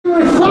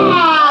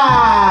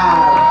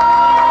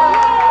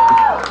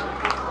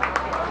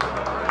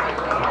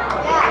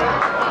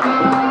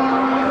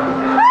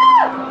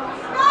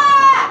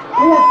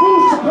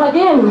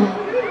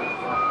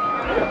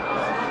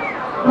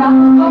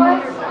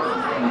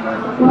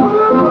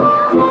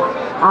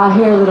I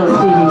hear little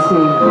Stevie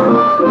sing.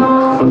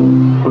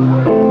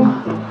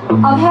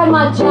 I've had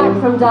my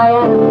jack from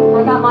Diana.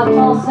 I got my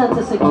false sense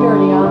of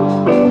security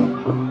on.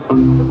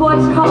 The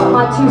boys call it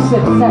my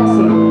two-sip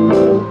sexy.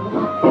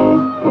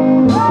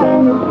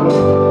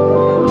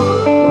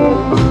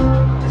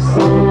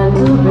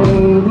 Santa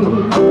baby,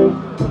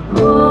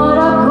 put a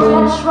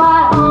Grinch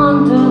right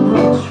under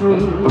the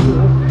tree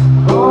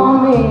for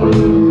me.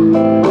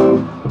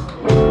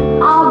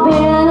 I've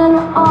been an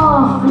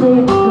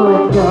awfully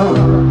good girl,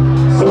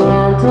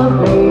 Santa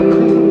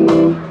baby,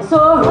 so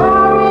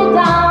hurry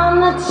down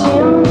the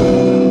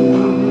chimney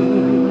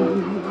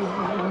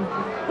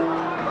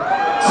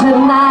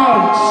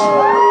tonight.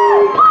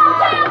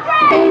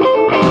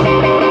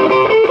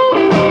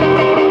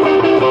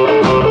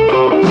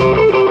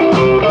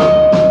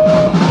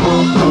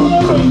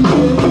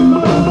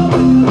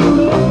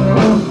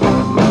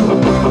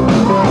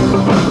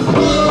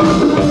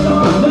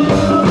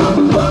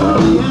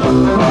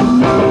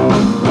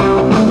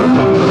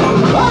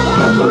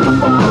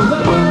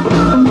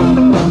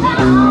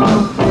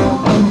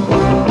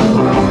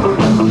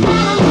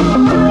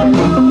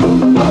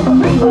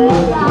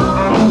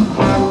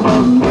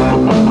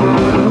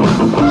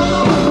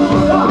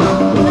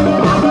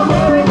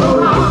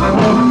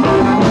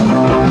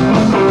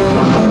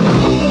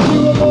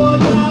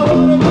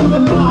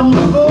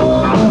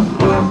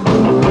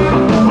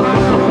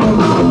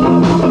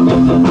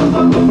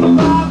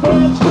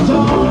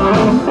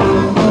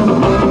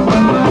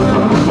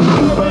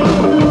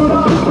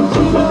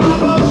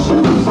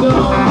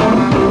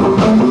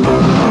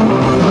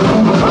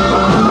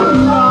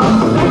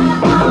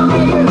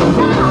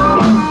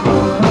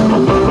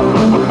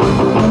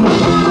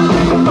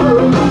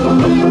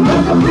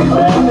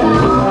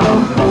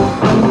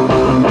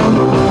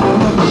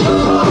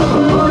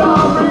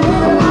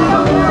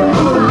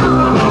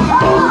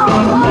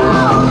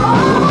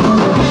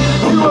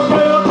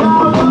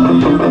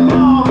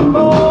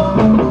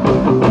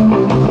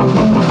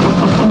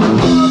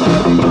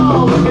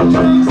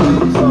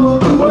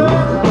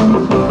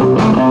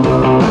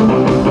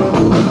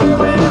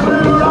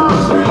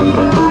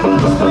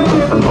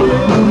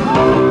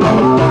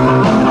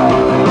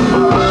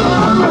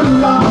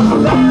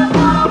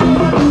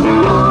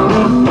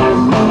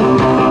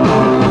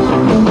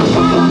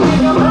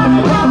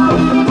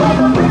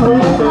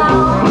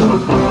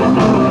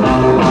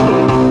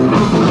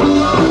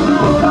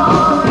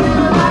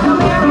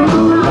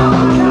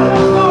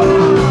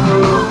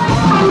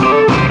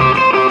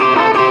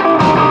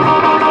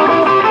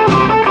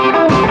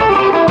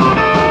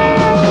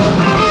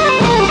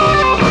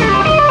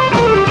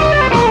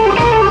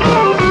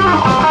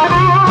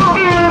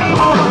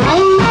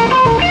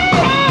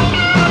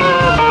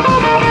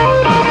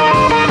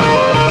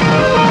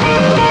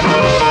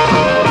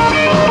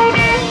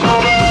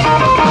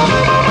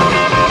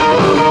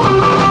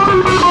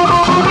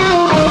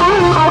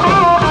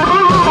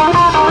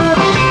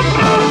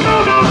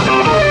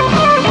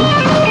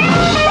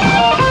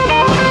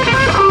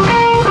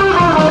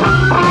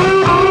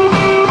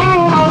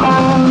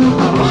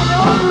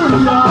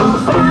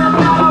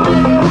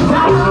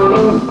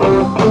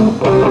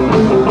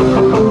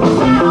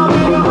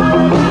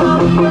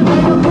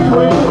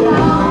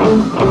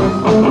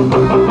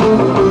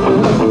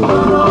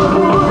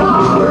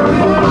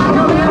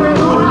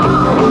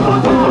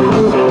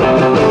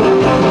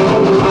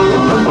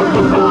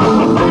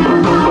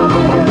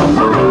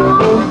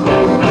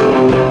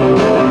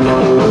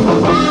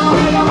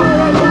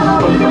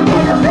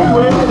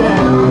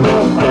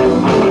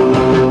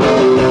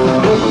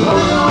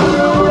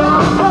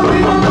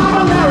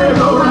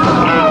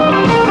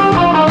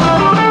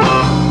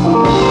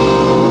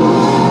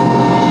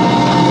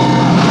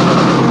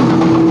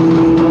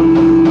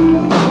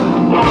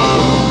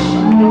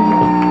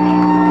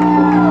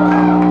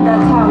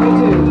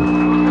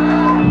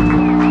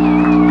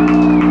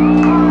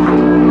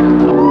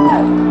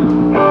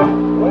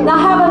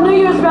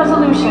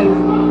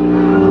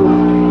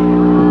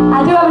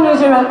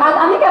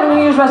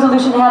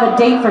 Resolution to have a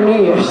date for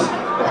New Year's.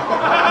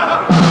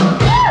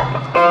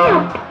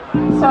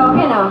 So,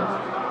 you know,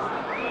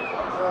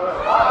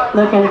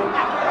 looking,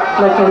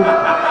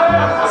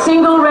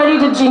 single, ready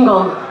to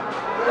jingle.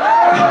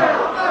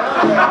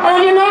 And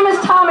if your name is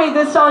Tommy,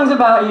 this song's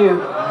about you.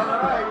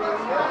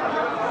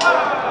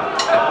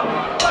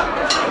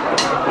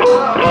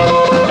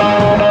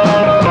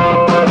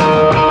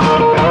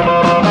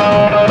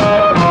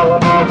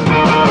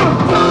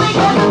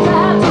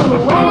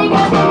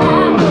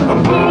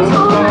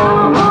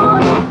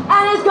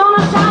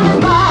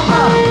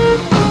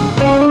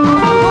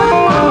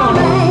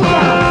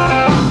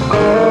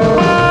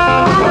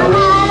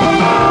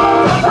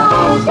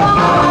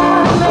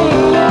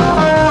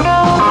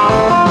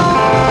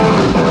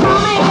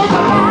 Tommy is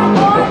a bad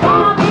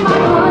boy.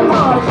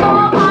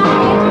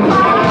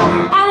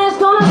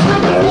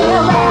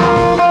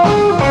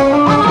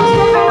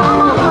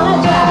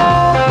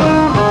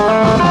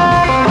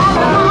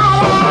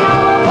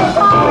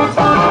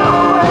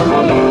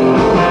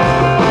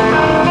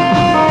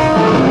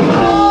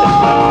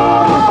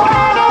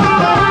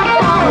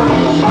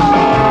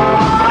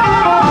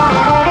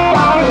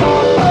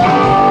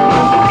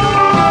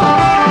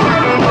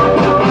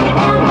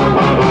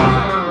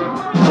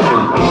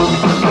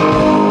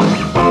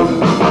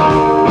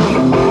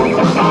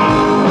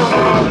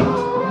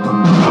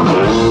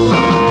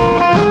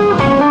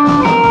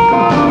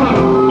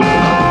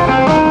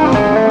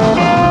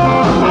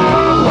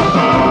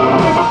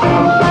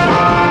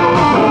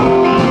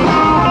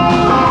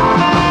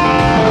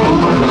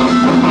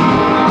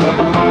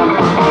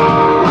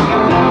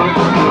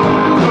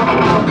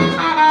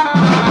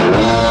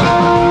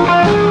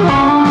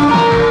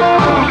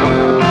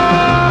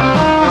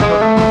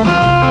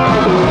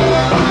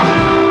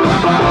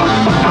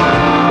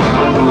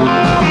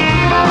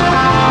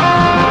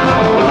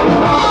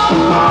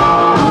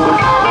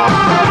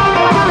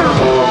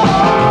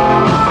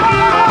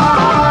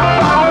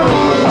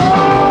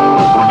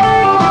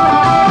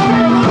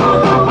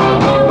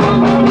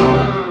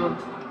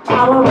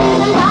 Now we're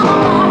racing down